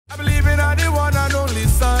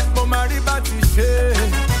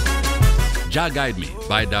Jah Guide Me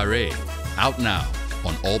by Darey, out now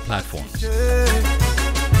on all platforms.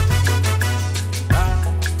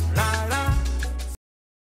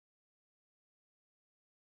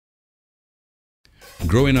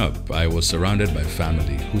 Growing up, I was surrounded by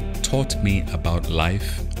family who taught me about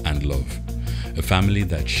life and love. A family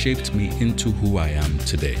that shaped me into who I am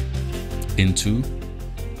today. Into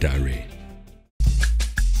Darey.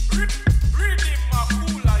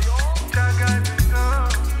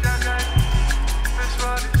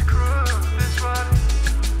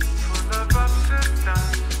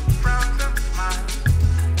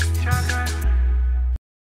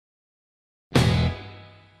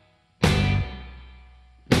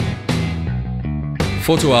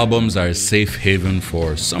 Photo albums are a safe haven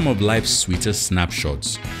for some of life's sweetest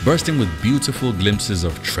snapshots, bursting with beautiful glimpses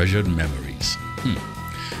of treasured memories.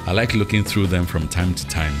 I like looking through them from time to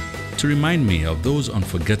time to remind me of those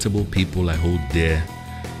unforgettable people I hold dear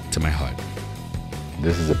to my heart.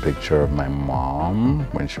 This is a picture of my mom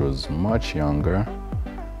when she was much younger.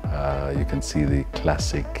 You can see the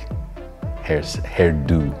classic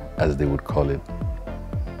hairdo, as they would call it.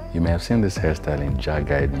 You may have seen this hairstyle in Jah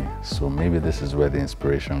Guide Me, so maybe this is where the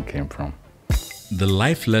inspiration came from. The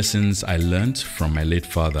life lessons I learned from my late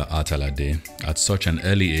father, Atalade, at such an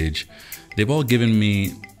early age, they've all given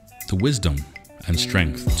me the wisdom and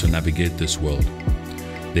strength to navigate this world.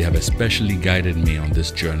 They have especially guided me on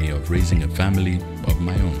this journey of raising a family of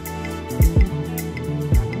my own.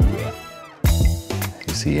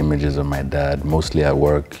 You see images of my dad, mostly at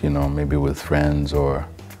work, maybe with friends or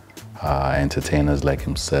entertainers like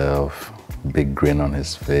himself, big grin on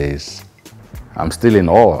his face. I'm still in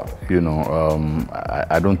awe,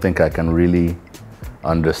 I don't think I can really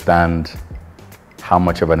understand how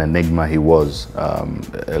much of an enigma he was.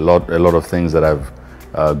 A lot of things that I've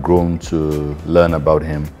grown to learn about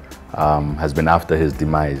him has been after his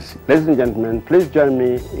demise. Ladies and gentlemen, please join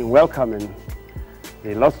me in welcoming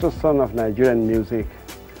the illustrious son of Nigerian music,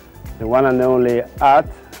 the one and only Art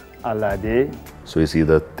Alade. So it's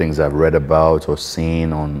either things I've read about or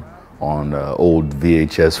seen on old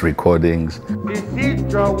VHS recordings.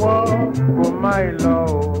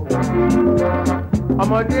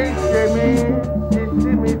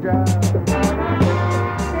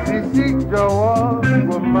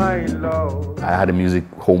 I had a music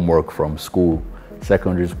homework from school,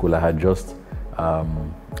 secondary school. I had just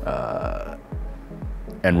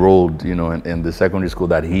enrolled, in the secondary school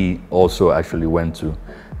that he also actually went to,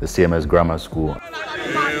 the CMS Grammar School.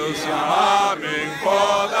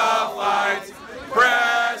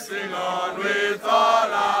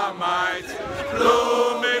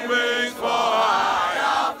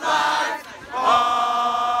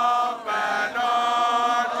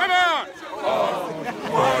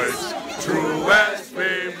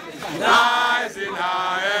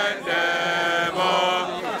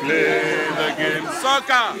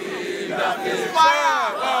 Soccer!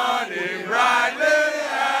 Fire burning brightly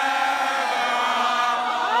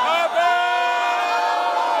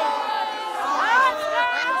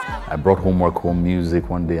I brought homework home music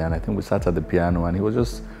one day, and I think we sat at the piano and he was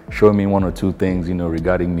just showing me one or two things,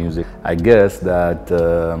 regarding music. I guess that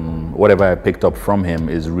whatever I picked up from him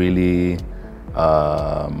is really, is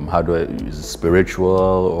it spiritual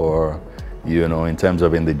or, in terms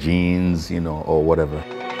of in the genes, or whatever.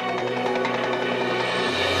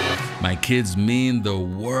 My kids mean the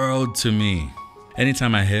world to me.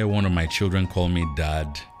 Anytime I hear one of my children call me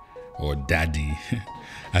dad or daddy,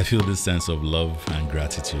 I feel this sense of love and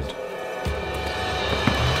gratitude.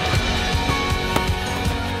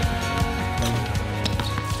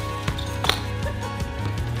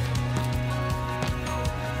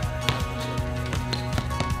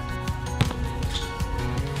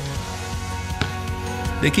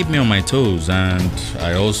 They keep me on my toes, and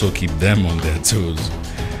I also keep them on their toes.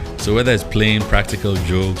 So whether it's playing practical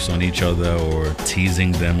jokes on each other or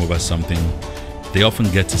teasing them over something, they often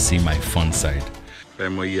get to see my fun side.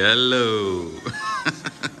 Femo yellow.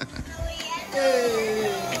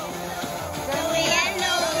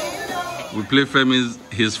 We played Femi's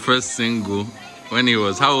his first single when he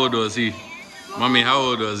was, how old was he? Mommy, how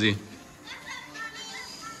old was he?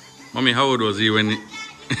 Mommy, how old was he when he...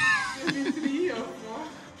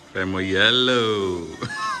 Femo yellow.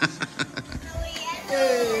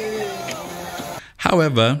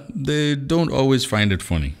 However, they don't always find it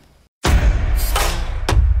funny.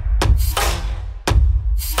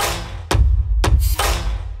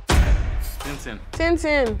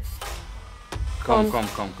 Tintin. Come.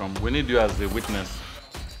 We need you as the witness.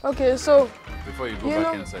 Okay, so before you go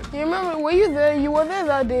back inside. You remember, were you there? You were there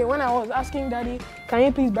that day when I was asking Daddy, can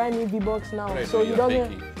you please buy me V-Box now? Right, So he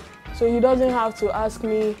doesn't have to ask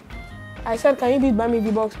me I said, can you please buy me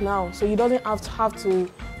V-Bucks now? So you doesn't have to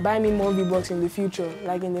buy me more V-Bucks in the future.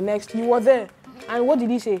 Like in the next, you were there. And what did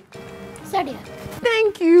he say? Sorry.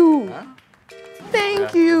 Thank you. Huh?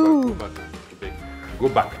 Thank you. Go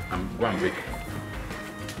back and go and bake.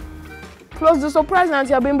 Plus the surprise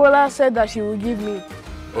Auntie Abimbola said that she will give me.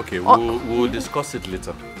 Okay, we'll discuss it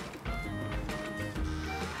later.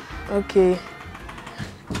 Okay.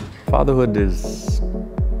 Fatherhood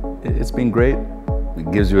it's been great. It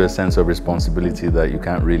gives you a sense of responsibility that you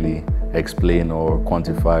can't really explain or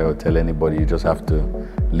quantify or tell anybody. You just have to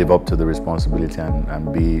live up to the responsibility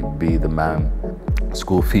and be the man.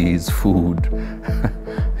 School fees, food,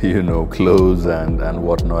 you know, clothes and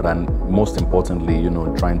whatnot. And most importantly, you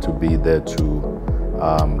know, trying to be there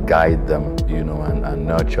to guide them, you know, and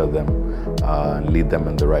nurture them and lead them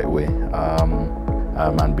in the right way.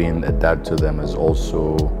 And being a dad to them has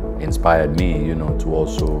also inspired me, you know, to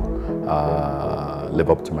also live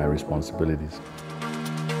up to my responsibilities.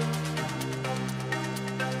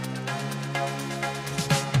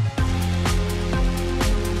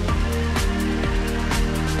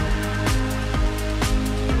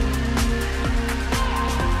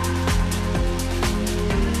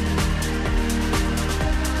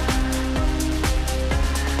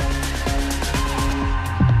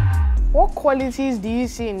 What qualities do you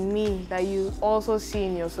see in me that you also see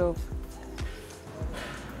in yourself?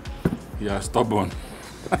 You're stubborn.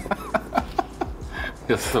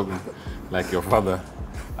 You're stubborn, like your father.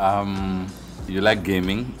 You like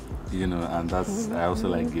gaming, you know, and that's, I also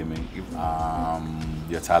like gaming.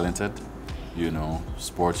 You're talented, you know,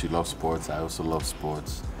 sports, you love sports, I also love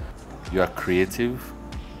sports. You are creative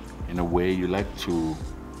in a way, you like to,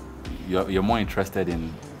 you're more interested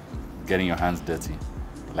in getting your hands dirty,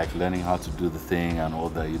 like learning how to do the thing and all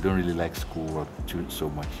that. You don't really like schoolwork so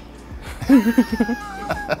much. I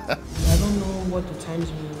don't know what the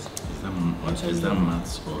times means. Is that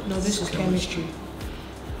maths or no, this is chemistry.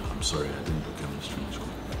 I'm sorry, I didn't do chemistry in school.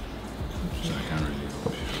 Okay. So I can't really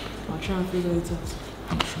help you. I'll try and figure it out.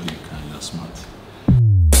 I'm sure you can, you're smart.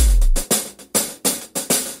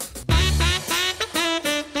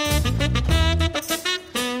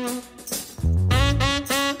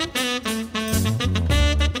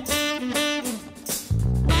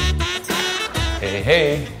 Hey,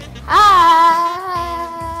 hey. Hi.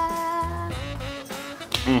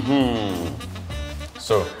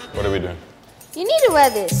 So, what are we doing? You need to wear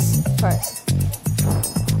this first.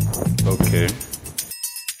 Okay.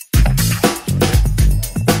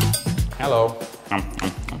 Hello.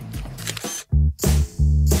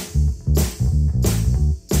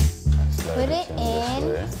 Put it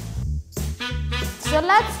in. So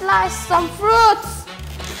let's slice some fruits.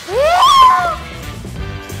 Yeah!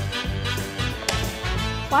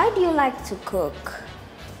 Why do you like to cook?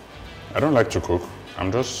 I don't like to cook.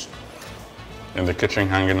 I'm just in the kitchen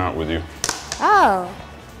hanging out with you. Oh,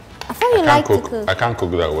 I thought you like to cook. I can't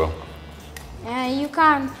cook that well. Yeah, you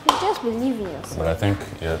can. You just believe in yourself. But I think,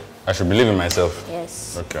 yeah, I should believe in myself.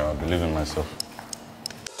 Yes. Okay, I'll believe in myself.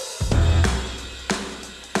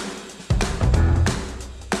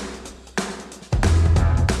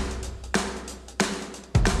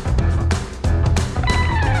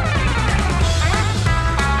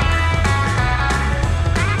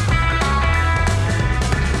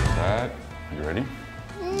 Dad, you ready?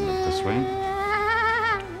 Look this way.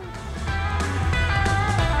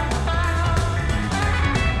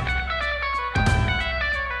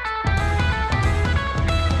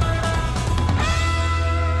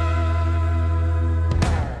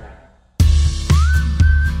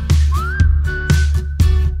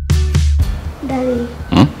 Daddy,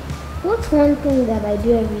 what's one thing that I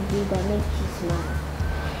do every day that makes you smile?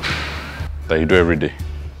 That you do every day?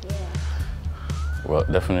 Yeah. Well,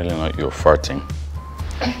 definitely not your farting.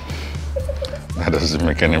 That doesn't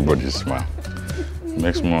make anybody smile. It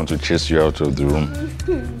makes me want to chase you out of the room.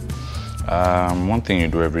 One thing you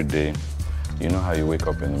do every day, you know how you wake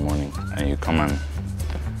up in the morning and you come and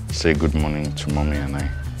say good morning to mommy and I.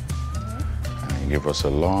 And you give us a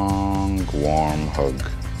long, warm hug.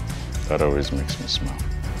 That always makes me smile.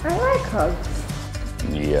 I like hugs.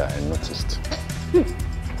 Yeah, I noticed.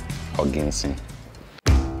 Hugging scene.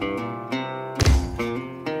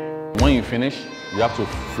 When you finish, you have to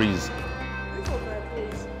freeze.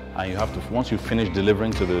 And you have to, once you finish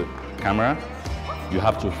delivering to the camera, you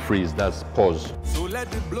have to freeze. That's pause. So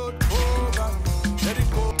let the blood over, let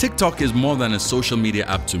it go. TikTok is more than a social media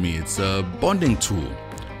app to me. It's a bonding tool.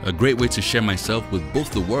 A great way to share myself with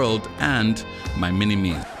both the world and my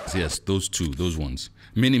mini-me. Yes, those ones.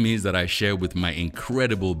 Mini-me's that I share with my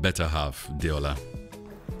incredible better half, Deola.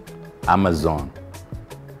 Amazon.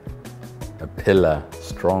 a pillar,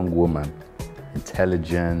 strong woman,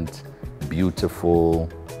 intelligent, beautiful,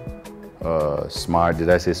 smart. Did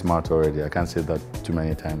I say smart already? I can't say that too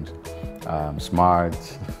many times. Smart.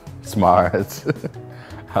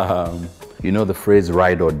 You know the phrase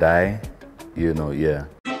ride or die? You know, yeah.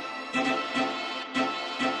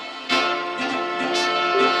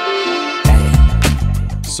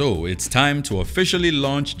 So it's time to officially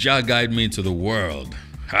launch Jah Guide Me to the world.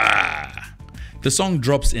 Ha! The song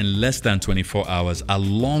drops in less than 24 hours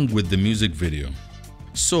along with the music video.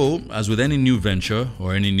 So, as with any new venture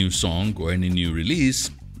or any new song or any new release,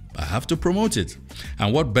 I have to promote it.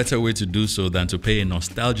 And what better way to do so than to pay a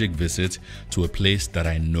nostalgic visit to a place that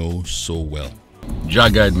I know so well. Jah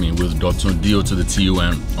Guide Me with Dotun, D-O to the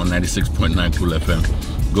T-U-N on 96.9 Cool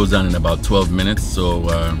FM. Goes down in about 12 minutes, so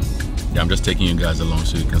yeah, I'm just taking you guys along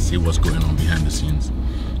so you can see what's going on behind the scenes.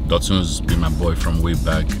 Dotun's been my boy from way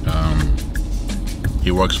back. He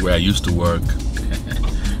works where I used to work.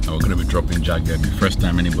 And we're going to be dropping Jah Guide Me. First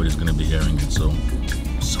time anybody's going to be hearing it, so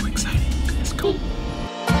I'm so excited. Let's go.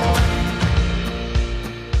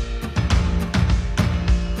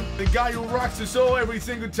 The guy who rocks the show every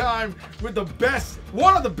single time with the best,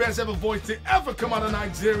 one of the best ever voice to ever come out of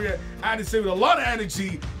Nigeria. I had to say with a lot of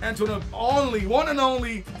energy, and to the one and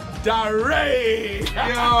only Darey.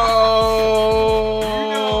 Yo.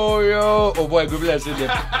 Oh boy, good bless you.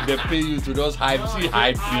 They pay you to just hype.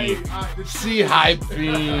 See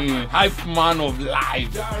hyping. Hype man of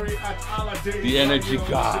life. The energy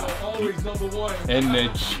guy. Always number one.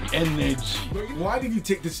 Energy. Why did you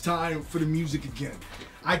take this time for the music again?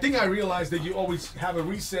 I think I realized that you always have a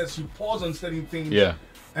recess, you pause on studying things. Yeah.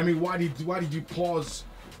 I mean, why did you pause,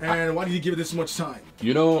 and why did you give it this much time?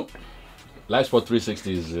 You know, Live Sport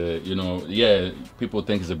 360 is, you know, yeah, people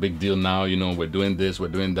think it's a big deal now, you know, we're doing this, we're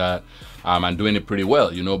doing that, and doing it pretty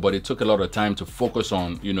well, you know, but it took a lot of time to focus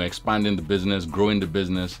on, you know, expanding the business, growing the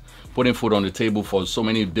business, putting food on the table for so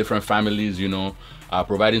many different families, you know,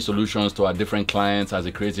 providing solutions to our different clients as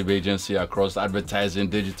a creative agency across advertising,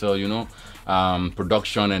 digital, you know,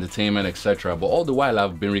 production, entertainment, etc. But all the while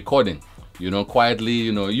I've been recording, you know, quietly,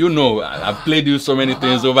 you know, I've played you so many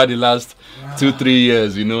things over the last 2-3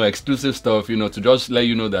 years, you know, exclusive stuff, you know, to just let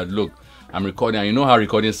you know that, look, I'm recording, and you know how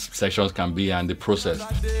recording sessions can be and the process.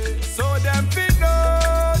 So them fit know,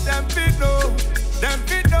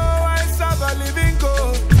 I serve a living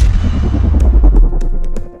God.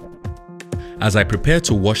 As I prepare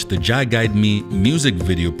to watch the Jah Guide Me music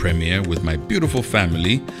video premiere with my beautiful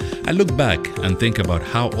family, I look back and think about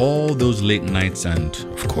how all those late nights and,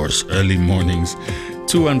 of course, early mornings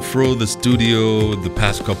to and fro the studio the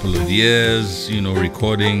past couple of years, you know,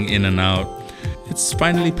 recording in and out, it's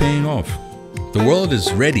finally paying off. The world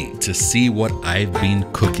is ready to see what I've been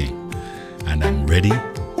cooking, and I'm ready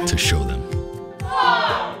to show them.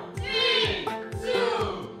 1, 3, 2,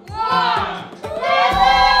 1.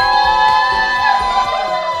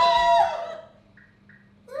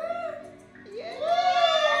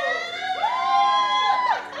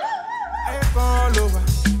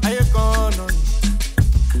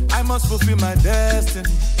 I must fulfill my destiny.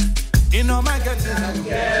 In all my getting, I'm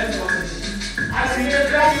getting money. I see the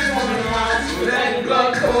blessings coming around, so let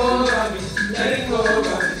God go over me. Let it go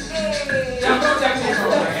over me. Just protect me from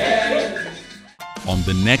my head. On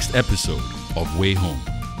the next episode of Way Home.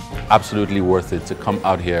 Absolutely worth it to come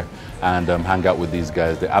out here and hang out with these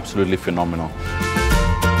guys. They're absolutely phenomenal.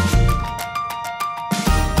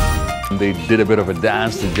 They did a bit of a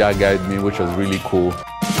dance to Jah Guide Me, which was really cool.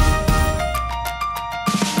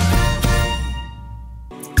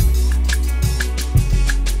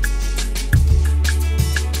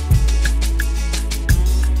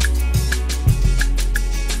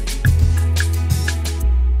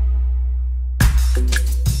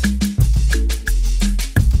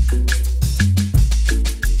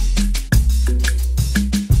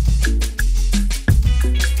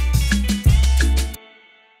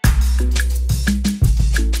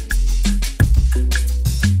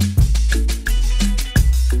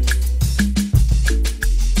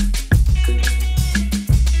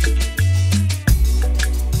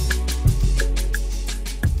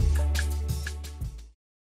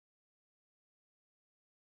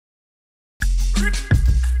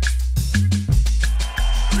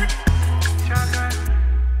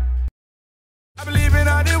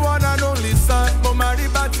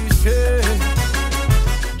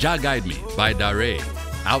 Jah Guide Me by Darey,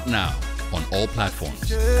 out now on all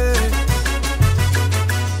platforms.